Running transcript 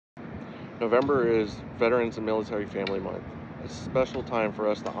November is Veterans and Military Family Month. It's a special time for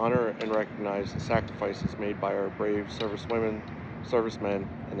us to honor and recognize the sacrifices made by our brave servicewomen, servicemen,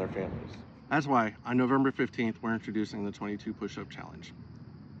 and their families. That's why on November 15th, we're introducing the 22 push-up challenge.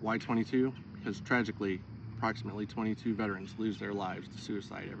 Why 22? Because tragically, approximately 22 veterans lose their lives to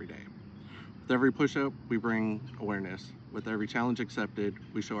suicide every day. With every push-up, we bring awareness. With every challenge accepted,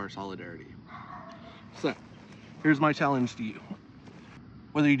 we show our solidarity. So, here's my challenge to you.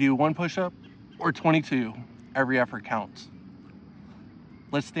 Whether you do 1 push-up or 22, every effort counts.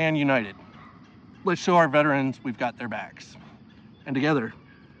 Let's stand united. Let's show our veterans we've got their backs. And together,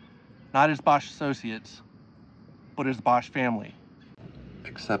 not as Bosch associates, but as Bosch family.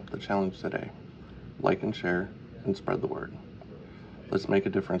 Accept the challenge today. Like and share and spread the word. Let's make a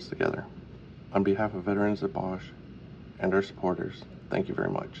difference together. On behalf of Veterans at Bosch and our supporters, thank you very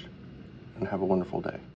much and have a wonderful day.